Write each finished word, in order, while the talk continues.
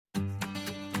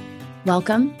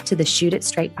Welcome to the Shoot It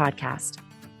Straight podcast.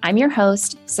 I'm your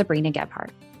host, Sabrina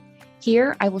Gebhardt.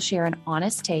 Here, I will share an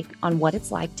honest take on what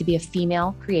it's like to be a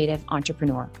female creative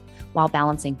entrepreneur while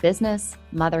balancing business,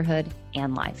 motherhood,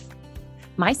 and life.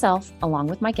 Myself, along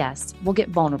with my guests, will get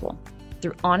vulnerable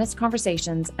through honest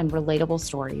conversations and relatable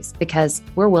stories because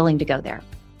we're willing to go there.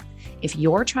 If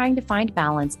you're trying to find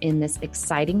balance in this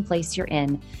exciting place you're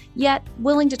in, yet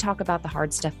willing to talk about the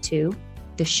hard stuff too,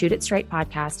 the Shoot It Straight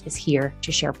podcast is here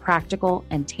to share practical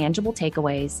and tangible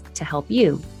takeaways to help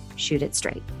you shoot it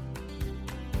straight.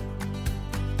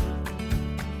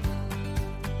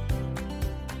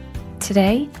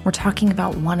 Today, we're talking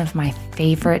about one of my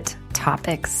favorite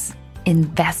topics,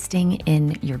 investing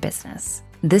in your business.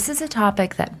 This is a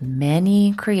topic that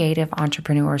many creative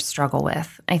entrepreneurs struggle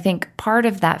with. I think part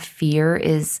of that fear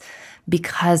is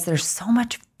because there's so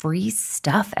much free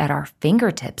stuff at our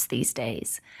fingertips these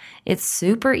days. It's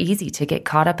super easy to get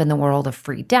caught up in the world of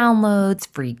free downloads,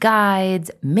 free guides,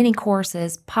 mini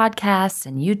courses, podcasts,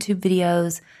 and YouTube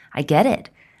videos. I get it.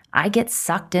 I get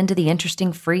sucked into the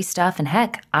interesting free stuff, and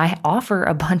heck, I offer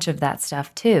a bunch of that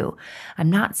stuff too. I'm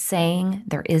not saying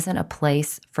there isn't a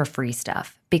place for free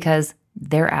stuff, because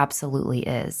there absolutely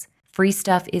is. Free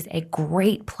stuff is a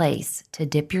great place to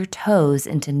dip your toes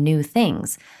into new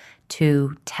things,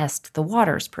 to test the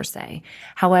waters per se.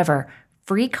 However,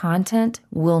 free content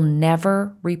will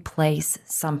never replace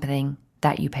something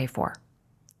that you pay for.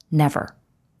 Never.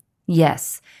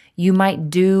 Yes, you might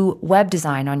do web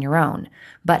design on your own,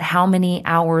 but how many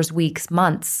hours, weeks,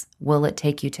 months will it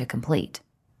take you to complete?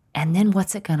 And then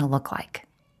what's it going to look like,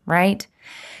 right?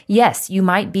 Yes, you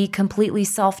might be completely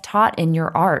self-taught in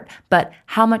your art, but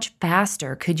how much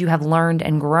faster could you have learned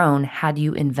and grown had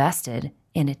you invested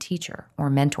in a teacher or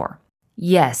mentor?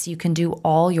 Yes, you can do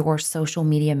all your social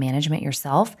media management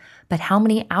yourself, but how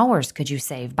many hours could you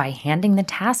save by handing the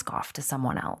task off to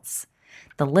someone else?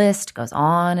 The list goes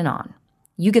on and on.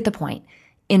 You get the point.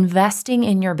 Investing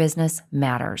in your business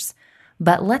matters.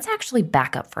 But let's actually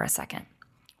back up for a second.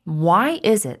 Why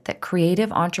is it that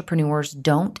creative entrepreneurs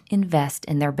don't invest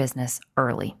in their business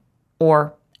early?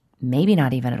 Or maybe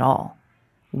not even at all?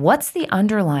 What's the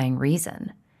underlying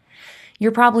reason?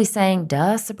 You're probably saying,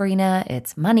 duh, Sabrina,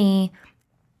 it's money.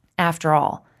 After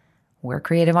all, we're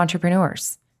creative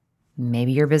entrepreneurs.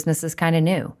 Maybe your business is kind of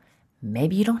new.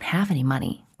 Maybe you don't have any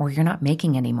money, or you're not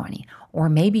making any money, or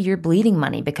maybe you're bleeding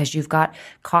money because you've got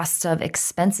costs of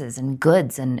expenses and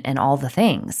goods and all the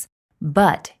things.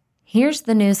 But here's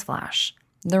the newsflash.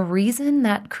 The reason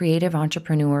that creative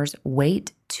entrepreneurs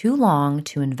wait too long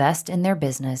to invest in their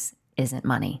business isn't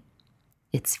money.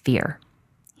 It's fear.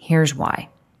 Here's why.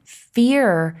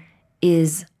 Fear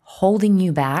is holding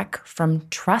you back from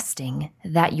trusting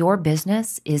that your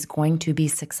business is going to be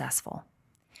successful.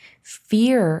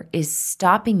 Fear is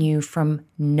stopping you from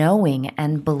knowing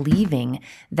and believing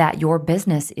that your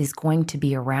business is going to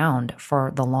be around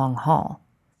for the long haul.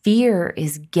 Fear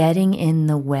is getting in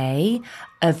the way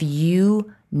of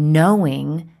you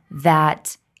knowing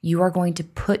that you are going to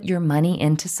put your money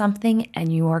into something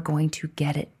and you are going to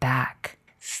get it back.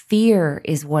 Fear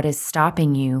is what is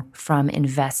stopping you from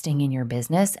investing in your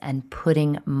business and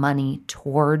putting money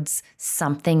towards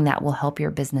something that will help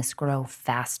your business grow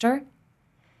faster.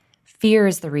 Fear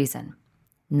is the reason,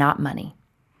 not money.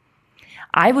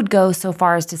 I would go so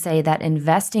far as to say that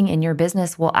investing in your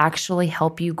business will actually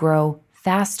help you grow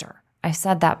faster. I've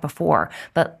said that before,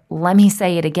 but let me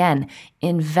say it again.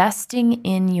 Investing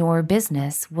in your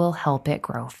business will help it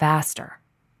grow faster.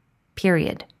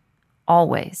 Period.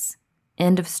 Always.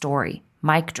 End of story.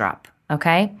 Mic drop.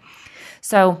 Okay?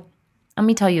 So let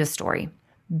me tell you a story.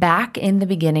 Back in the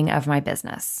beginning of my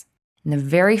business, in the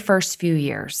very first few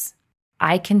years,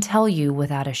 I can tell you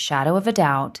without a shadow of a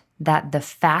doubt that the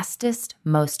fastest,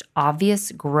 most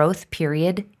obvious growth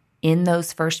period in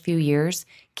those first few years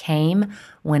came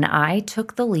when I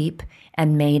took the leap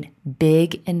and made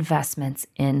big investments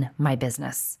in my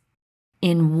business.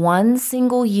 In one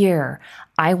single year,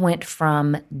 I went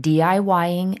from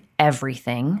DIYing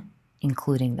everything,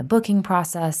 including the booking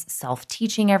process,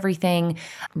 self-teaching everything,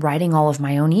 writing all of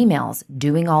my own emails,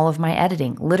 doing all of my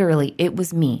editing. Literally, it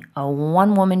was me, a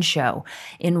one-woman show.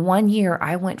 In 1 year,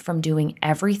 I went from doing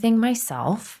everything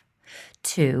myself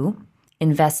to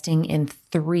investing in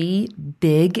 3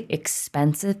 big,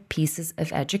 expensive pieces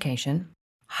of education,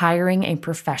 hiring a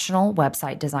professional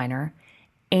website designer,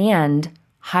 and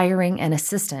hiring an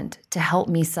assistant to help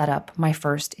me set up my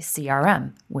first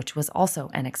CRM, which was also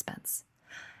an expense.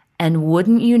 And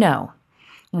wouldn't you know,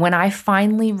 when I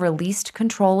finally released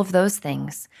control of those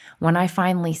things, when I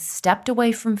finally stepped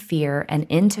away from fear and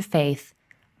into faith,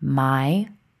 my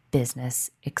business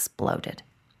exploded.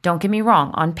 Don't get me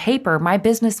wrong. On paper, my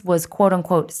business was quote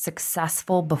unquote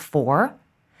successful before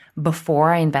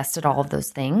I invested all of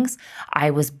those things. I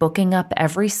was booking up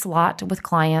every slot with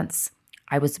clients.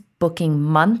 I was booking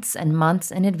months and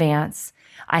months in advance.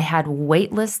 I had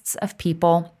wait lists of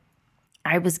people.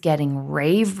 I was getting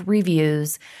rave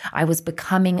reviews. I was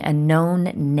becoming a known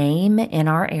name in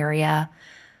our area,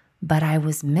 but I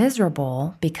was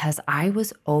miserable because I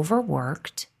was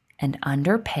overworked and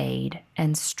underpaid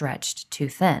and stretched too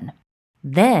thin.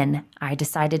 Then I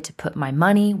decided to put my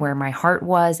money where my heart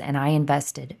was, and I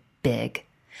invested big.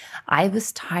 I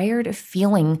was tired of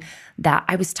feeling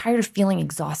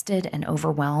exhausted and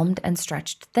overwhelmed and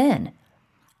stretched thin.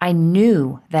 I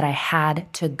knew that I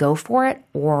had to go for it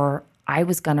or I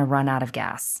was going to run out of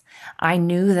gas. I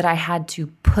knew that I had to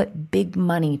put big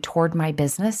money toward my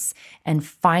business and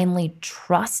finally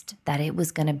trust that it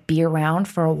was going to be around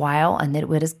for a while and that it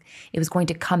was going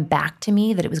to come back to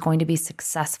me, that it was going to be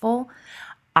successful.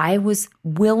 I was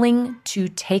willing to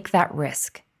take that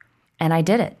risk, and I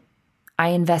did it. I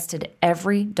invested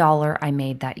every dollar I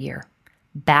made that year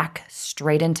back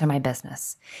straight into my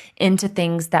business, into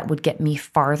things that would get me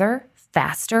farther,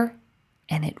 faster,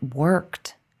 and it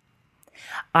worked.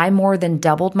 I more than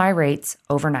doubled my rates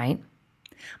overnight.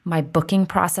 My booking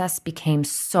process became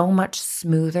so much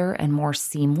smoother and more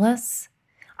seamless.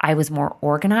 I was more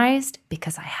organized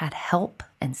because I had help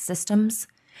and systems.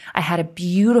 I had a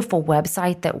beautiful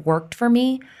website that worked for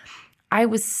me. I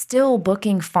was still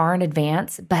booking far in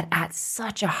advance, but at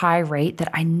such a high rate that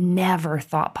I never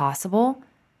thought possible.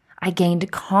 I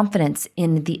gained confidence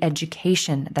in the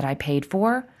education that I paid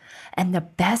for. And the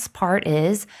best part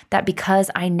is that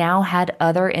because I now had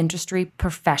other industry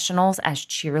professionals as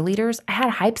cheerleaders, I had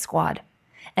a hype squad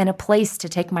and a place to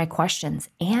take my questions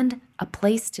and a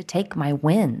place to take my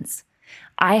wins.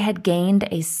 I had gained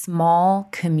a small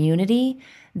community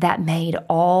that made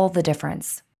all the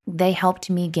difference. They helped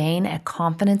me gain a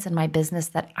confidence in my business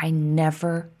that I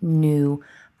never knew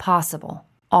possible.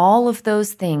 All of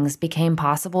those things became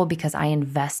possible because I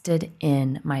invested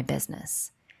in my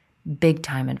business. Big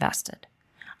time invested.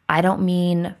 I don't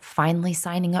mean finally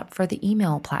signing up for the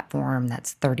email platform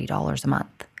that's $30 a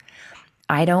month.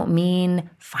 I don't mean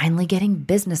finally getting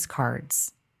business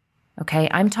cards. Okay,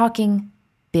 I'm talking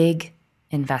big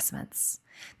investments.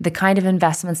 The kind of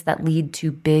investments that lead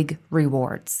to big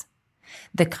rewards.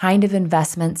 The kind of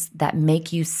investments that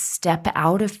make you step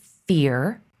out of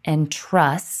fear and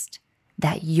trust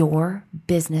that your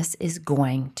business is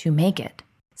going to make it.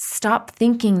 Stop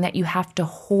thinking that you have to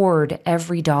hoard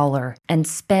every dollar and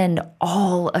spend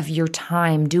all of your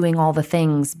time doing all the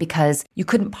things because you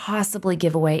couldn't possibly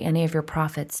give away any of your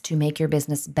profits to make your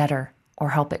business better or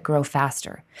help it grow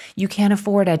faster. You can't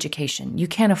afford education. You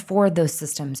can't afford those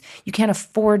systems. You can't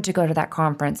afford to go to that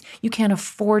conference. You can't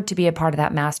afford to be a part of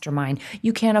that mastermind.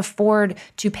 You can't afford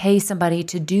to pay somebody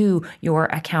to do your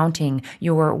accounting,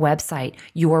 your website,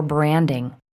 your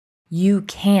branding. You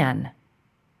can.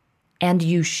 And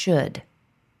you should.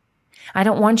 I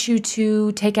don't want you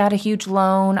to take out a huge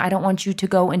loan. I don't want you to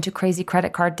go into crazy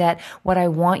credit card debt. What I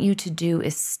want you to do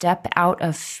is step out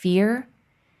of fear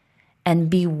and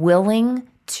be willing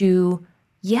to,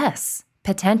 yes,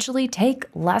 potentially take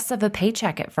less of a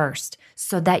paycheck at first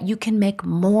so that you can make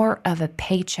more of a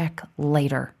paycheck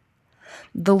later.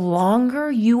 The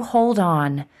longer you hold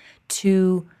on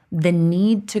to the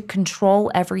need to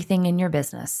control everything in your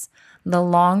business, the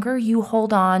longer you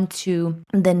hold on to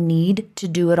the need to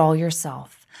do it all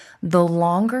yourself, the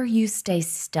longer you stay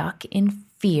stuck in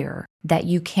fear that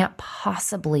you can't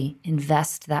possibly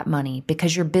invest that money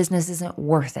because your business isn't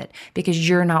worth it, because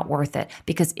you're not worth it,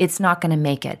 because it's not going to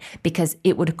make it, because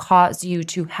it would cause you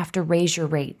to have to raise your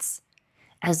rates.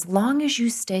 As long as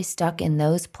you stay stuck in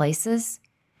those places,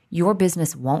 your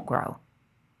business won't grow.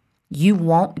 You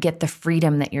won't get the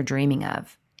freedom that you're dreaming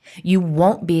of. You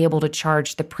won't be able to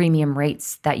charge the premium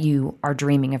rates that you are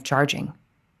dreaming of charging.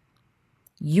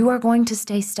 You are going to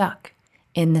stay stuck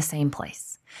in the same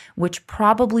place, which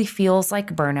probably feels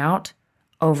like burnout,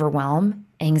 overwhelm,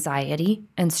 anxiety,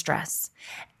 and stress.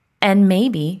 And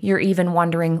maybe you're even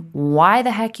wondering why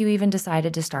the heck you even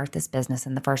decided to start this business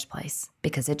in the first place,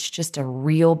 because it's just a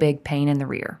real big pain in the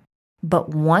rear. But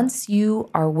once you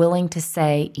are willing to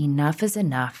say, enough is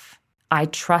enough, I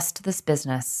trust this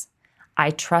business,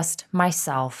 I trust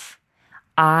myself,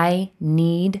 I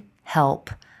need help,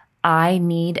 I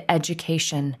need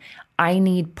education, I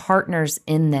need partners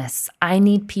in this, I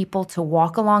need people to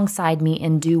walk alongside me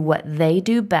and do what they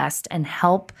do best and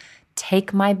help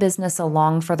take my business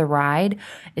along for the ride.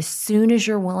 As soon as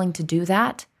you're willing to do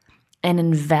that and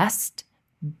invest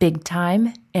big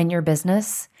time in your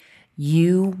business,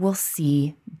 you will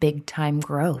see big time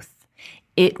growth.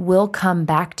 It will come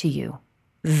back to you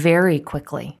very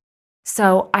quickly.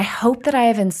 So I hope that I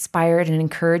have inspired and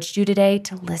encouraged you today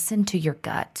to listen to your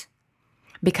gut,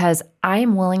 because I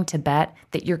am willing to bet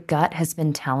that your gut has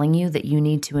been telling you that you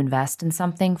need to invest in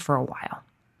something for a while.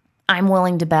 I'm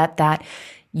willing to bet that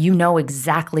you know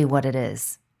exactly what it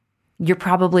is.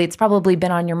 It's probably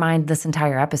been on your mind this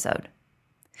entire episode.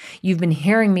 You've been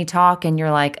hearing me talk and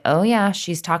you're like, oh yeah,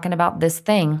 she's talking about this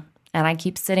thing, and I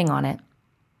keep sitting on it.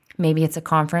 Maybe it's a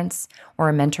conference or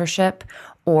a mentorship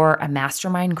or a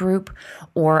mastermind group,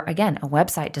 or again, a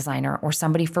website designer or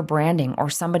somebody for branding or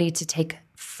somebody to take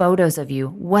photos of you,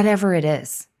 whatever it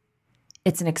is.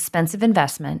 It's an expensive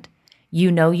investment.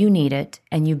 You know you need it,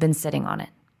 and you've been sitting on it.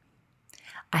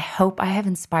 I hope I have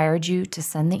inspired you to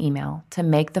send the email, to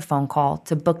make the phone call,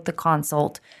 to book the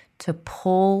consult, to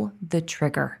pull the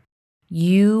trigger.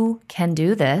 You can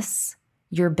do this.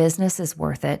 Your business is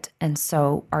worth it, and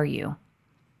so are you.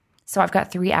 So I've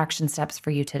got 3 action steps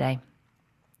for you today.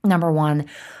 Number 1,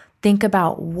 think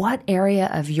about what area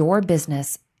of your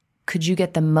business could you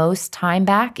get the most time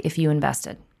back if you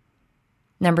invested.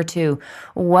 Number 2,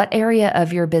 what area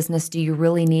of your business do you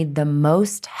really need the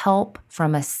most help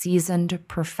from a seasoned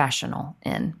professional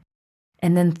in?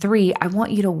 And then 3, I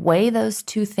want you to weigh those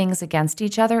 2 things against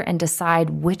each other and decide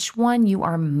which one you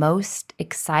are most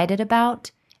excited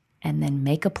about, and then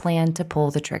make a plan to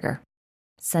pull the trigger.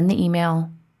 Send the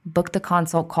email, book the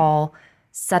consult call,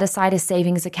 set aside a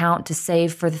savings account to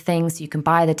save for the things. You can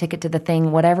buy the ticket to the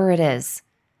thing, whatever it is.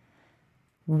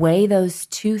 Weigh those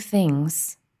 2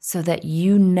 things so that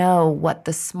you know what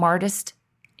the smartest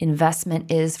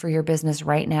investment is for your business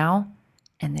right now,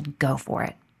 and then go for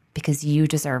it, because you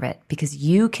deserve it, because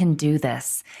you can do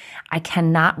this. I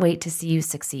cannot wait to see you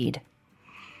succeed.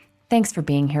 Thanks for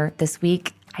being here this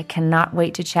week. I cannot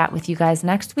wait to chat with you guys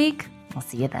next week. I'll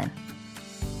see you then.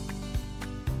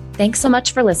 Thanks so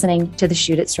much for listening to the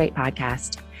Shoot It Straight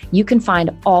podcast. You can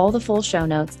find all the full show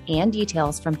notes and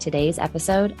details from today's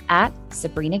episode at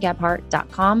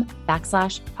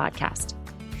sabrinagebhardt.com/podcast.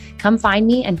 Come find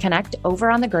me and connect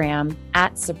over on the gram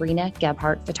at Sabrina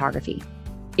Gebhardt Photography.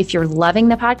 If you're loving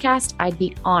the podcast, I'd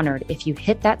be honored if you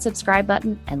hit that subscribe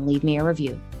button and leave me a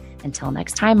review. Until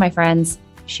next time, my friends,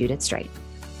 shoot it straight.